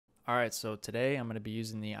Alright, so today I'm going to be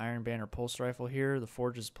using the Iron Banner Pulse Rifle here, the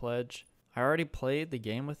Forge's Pledge. I already played the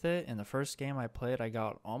game with it. In the first game I played, I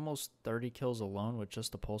got almost 30 kills alone with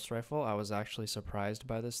just the Pulse Rifle. I was actually surprised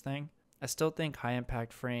by this thing. I still think high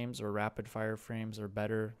impact frames or rapid fire frames are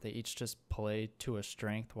better. They each just play to a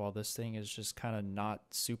strength, while this thing is just kind of not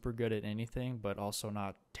super good at anything, but also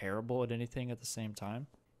not terrible at anything at the same time.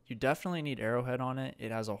 You definitely need arrowhead on it.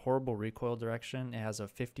 It has a horrible recoil direction. It has a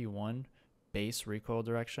 51 base recoil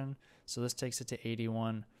direction, so this takes it to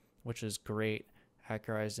 81, which is great.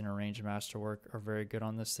 Accurized and Arranged Masterwork are very good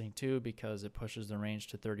on this thing too, because it pushes the range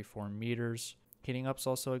to 34 meters. Heating up's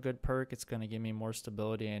also a good perk. It's going to give me more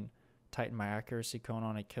stability and tighten my accuracy cone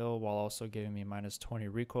on a kill, while also giving me minus 20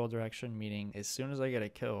 recoil direction, meaning as soon as I get a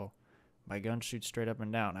kill, my gun shoots straight up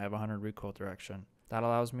and down. I have 100 recoil direction. That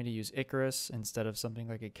allows me to use Icarus instead of something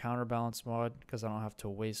like a counterbalance mod, because I don't have to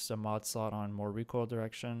waste a mod slot on more recoil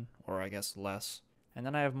direction, or I guess less. And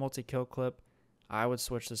then I have multi-kill clip. I would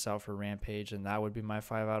switch this out for Rampage, and that would be my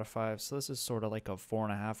 5 out of 5. So this is sort of like a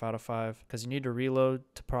 4.5 out of 5, because you need to reload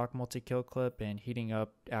to proc multi-kill clip, and heating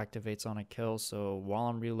up activates on a kill. So while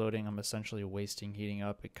I'm reloading, I'm essentially wasting heating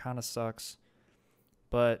up. It kind of sucks,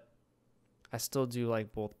 but I still do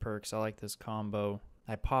like both perks. I like this combo.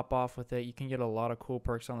 I pop off with it. You can get a lot of cool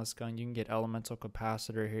perks on this gun. You can get Elemental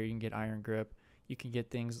Capacitor here. You can get Iron Grip. You can get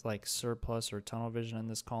things like Surplus or Tunnel Vision in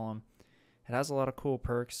this column. It has a lot of cool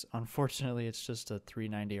perks. Unfortunately, it's just a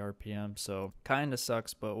 390 RPM, so kind of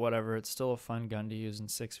sucks, but whatever. It's still a fun gun to use in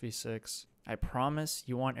 6v6. I promise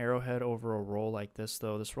you want arrowhead over a roll like this,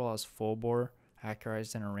 though. This roll has full bore,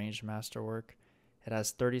 accurized and arranged masterwork. It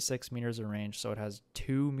has 36 meters of range, so it has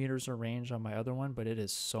 2 meters of range on my other one, but it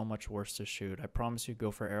is so much worse to shoot. I promise you,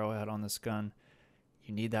 go for arrowhead on this gun.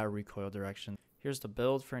 You need that recoil direction. Here's the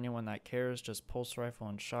build for anyone that cares. Just pulse rifle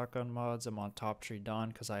and shotgun mods. I'm on Top Tree Dawn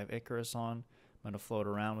because I have Icarus on. I'm going to float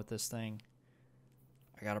around with this thing.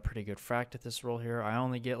 I got a pretty good fract at this roll here. I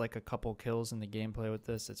only get like a couple kills in the gameplay with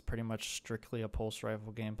this. It's pretty much strictly a pulse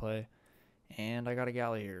rifle gameplay. And I got a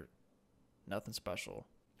galley here. Nothing special.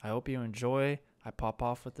 I hope you enjoy. I pop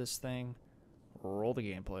off with this thing. Roll the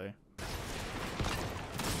gameplay.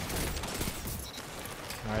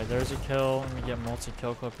 Alright, there's a kill. Let me get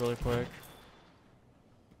multi-kill clip really quick.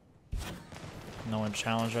 No one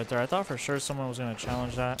challenged right there. I thought for sure someone was going to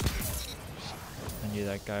challenge that. I knew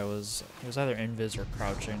that guy was... He was either invis or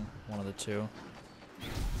crouching. One of the two.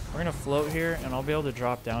 We're going to float here, and I'll be able to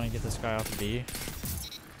drop down and get this guy off B.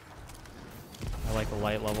 I like a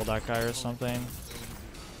light level that guy or something.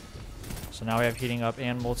 So now we have heating up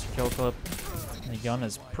and multi-kill clip. The gun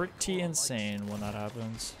is pretty insane when that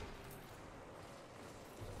happens.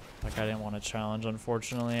 Like, I didn't want to challenge,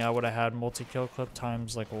 unfortunately. I would have had multi-kill clip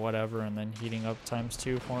times like whatever, and then heating up times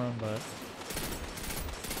 2 for him, but...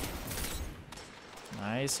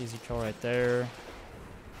 Nice, easy kill right there.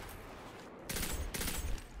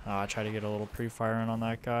 I tried to get a little pre-fire in on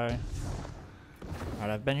that guy. Alright,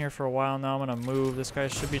 I've been here for a while now. I'm going to move. This guy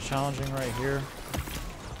should be challenging right here.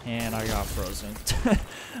 And I got frozen.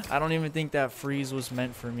 I don't even think that freeze was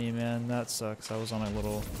meant for me, man. That sucks. I was on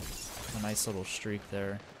a nice little streak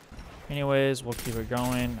there. Anyways, we'll keep it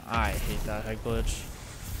going. I hate that head glitch.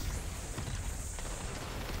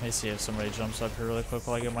 Let me see if somebody jumps up here really quick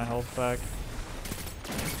while I get my health back.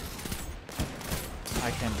 I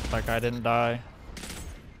can't. That guy didn't die.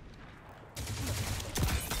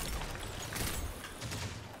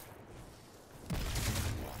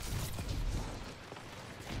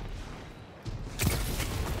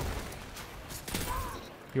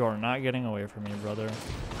 You are not getting away from me, brother.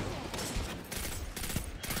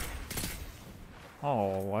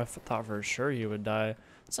 Oh, I thought for sure you would die.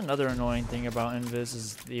 That's another annoying thing about invis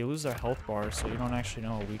is they lose their health bar, so you don't actually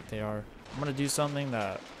know how weak they are. I'm gonna do something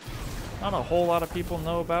that not a whole lot of people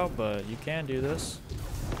know about, but you can do this.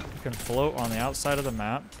 You can float on the outside of the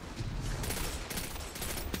map.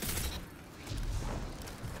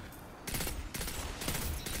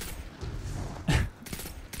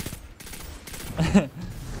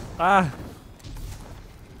 Ah!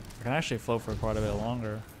 I can actually float for quite a bit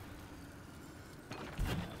longer.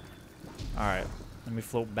 Alright, let me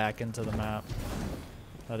float back into the map.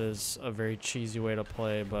 That is a very cheesy way to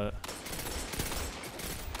play, but...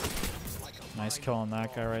 Nice kill on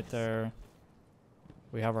that guy right there.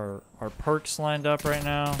 We have our perks lined up right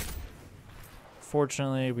now.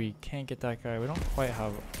 Fortunately, we can't get that guy. We don't quite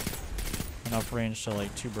have enough range to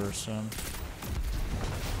like 2 burst him.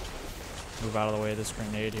 Move out of the way of this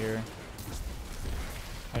grenade here.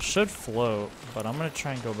 I should float, but I'm gonna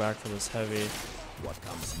try and go back for this heavy. What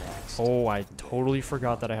comes next? Oh, I totally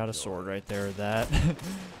forgot that I had a sword right there. That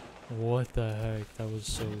What the heck? That was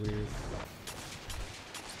so weird.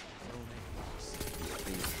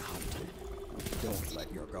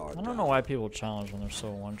 let your guard I don't know why people challenge when they're so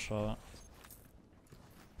one-shot.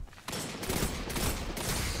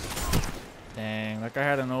 Dang, that guy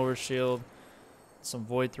had an overshield. Some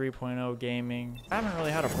Void 3.0 gaming. I haven't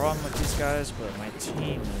really had a problem with these guys, but my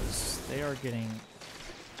team they are getting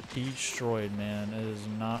destroyed, man. It is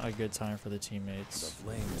not a good time for the teammates. The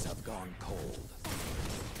flames have gone cold.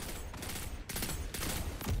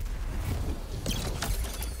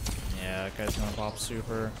 Yeah, that guy's gonna pop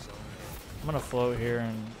super. I'm gonna float here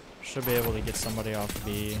and should be able to get somebody off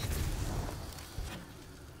B.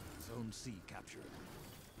 Zone C captured.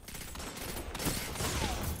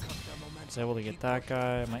 Was able to get that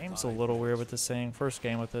guy. My aim's a little weird with this thing. First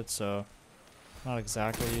game with it, so not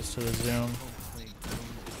exactly used to the zoom.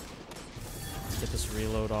 Let's get this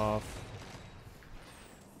reload off.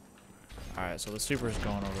 Alright, so the super's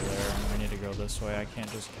going over there. I need to go this way. I can't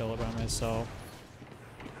just kill it by myself.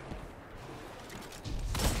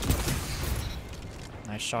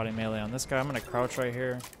 Nice shotty melee on this guy. I'm gonna crouch right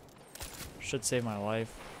here. Should save my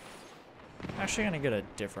life. I'm actually gonna get a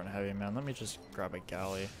different heavy, man. Let me just grab a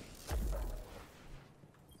galley.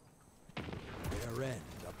 Their end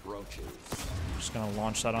approaches. I'm just gonna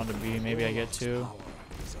launch that onto B. Maybe I get two.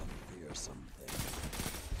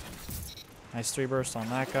 Nice 3 burst on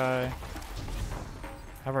that guy.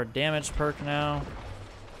 Have our damage perk now.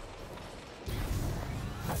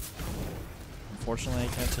 Unfortunately, I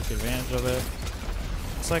can't take advantage of it.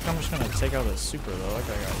 Looks like I'm just gonna take out this super though. That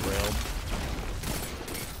guy got railed.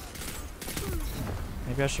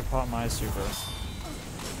 Maybe I should pop my super.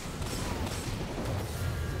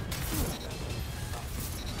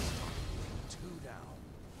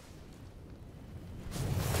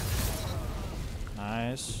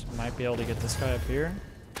 Nice. Might be able to get this guy up here.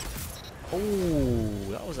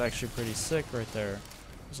 Oh, that was actually pretty sick right there.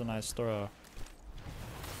 That was a nice throw.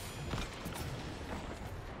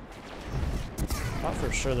 Thought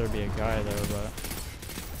for sure there'd be a guy there, but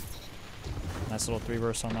nice little 3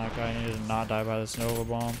 burst on that guy. I needed to not die by this Nova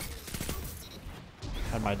Bomb.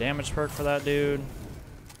 Had my damage perk for that dude.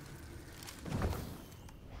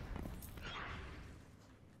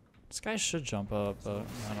 This guy should jump up, but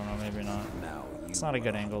I don't know, maybe not. It's not a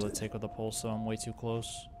good angle to take with a pulse, so I'm way too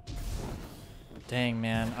close. Dang,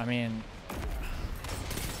 man. I mean,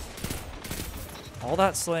 all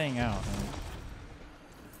that slaying out. Man.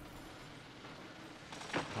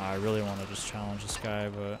 I really want to just challenge this guy,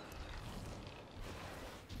 but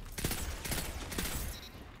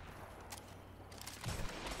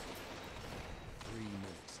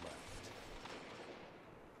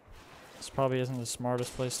this probably isn't the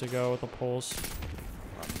smartest place to go with a pulse.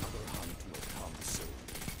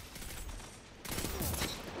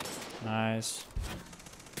 Nice.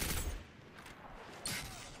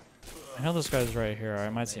 I know this guy's right here. I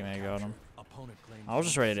might see maybe got him. I was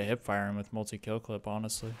just ready to hip fire him with multi-kill clip,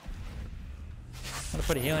 honestly. I'm gonna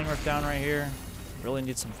put a healing rift down right here. Really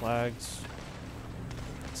need some flags.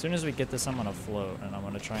 As soon as we get this, I'm gonna float, and I'm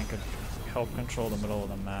gonna try and help control the middle of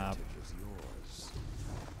the map.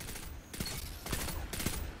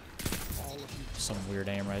 Some weird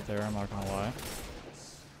aim right there, I'm not gonna lie.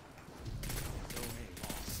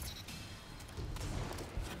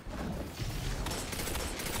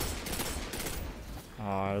 Oh,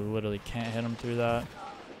 I literally can't hit him through that.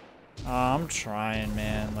 I'm trying,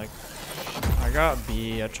 man. Like, I got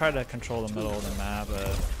B. I tried to control the middle of the map,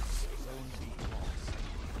 but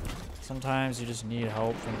sometimes you just need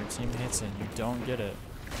help from your teammates and you don't get it.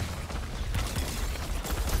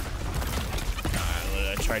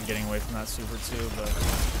 I tried getting away from that super too, but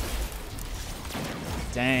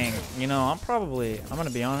dang. You know, I'm gonna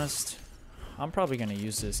be honest, I'm probably gonna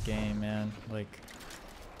use this game, man. Like,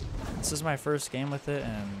 this is my first game with it,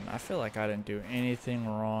 and I feel like I didn't do anything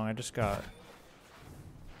wrong. I just got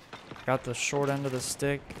the short end of the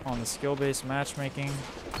stick on the skill-based matchmaking.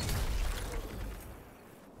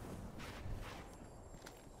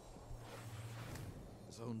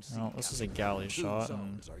 Well, this is a galley shot,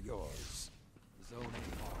 and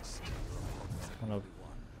I'm gonna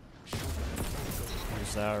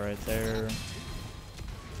use that right there.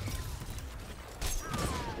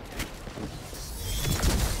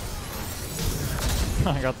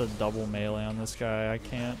 I got the double melee on this guy. I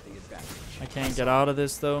can't get out of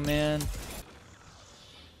this though, man.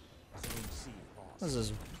 This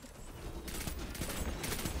is,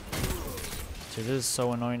 dude, this is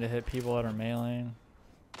so annoying to hit people that are meleeing.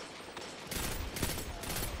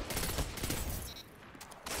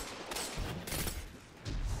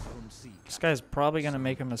 This guy's probably gonna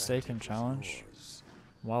make a mistake and challenge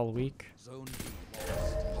while weak.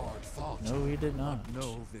 No, he did not.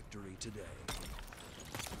 No victory today.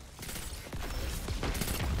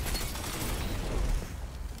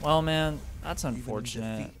 Well, man, that's Even in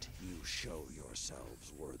unfortunate. defeat, you show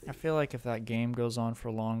yourselves worthy. I feel like if that game goes on for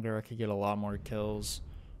longer, I could get a lot more kills.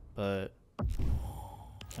 But,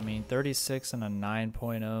 I mean, 36 and a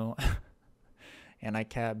 9.0. And I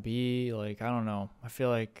cat B, like, I don't know. I feel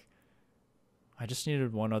like I just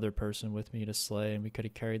needed one other person with me to slay, and we could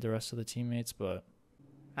have carried the rest of the teammates. But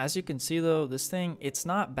as you can see, though, this thing, it's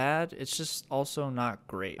not bad. It's just also not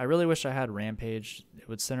great. I really wish I had Rampage. It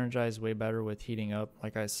would synergize way better with heating up.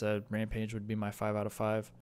 Like I said, Rampage would be my 5 out of 5.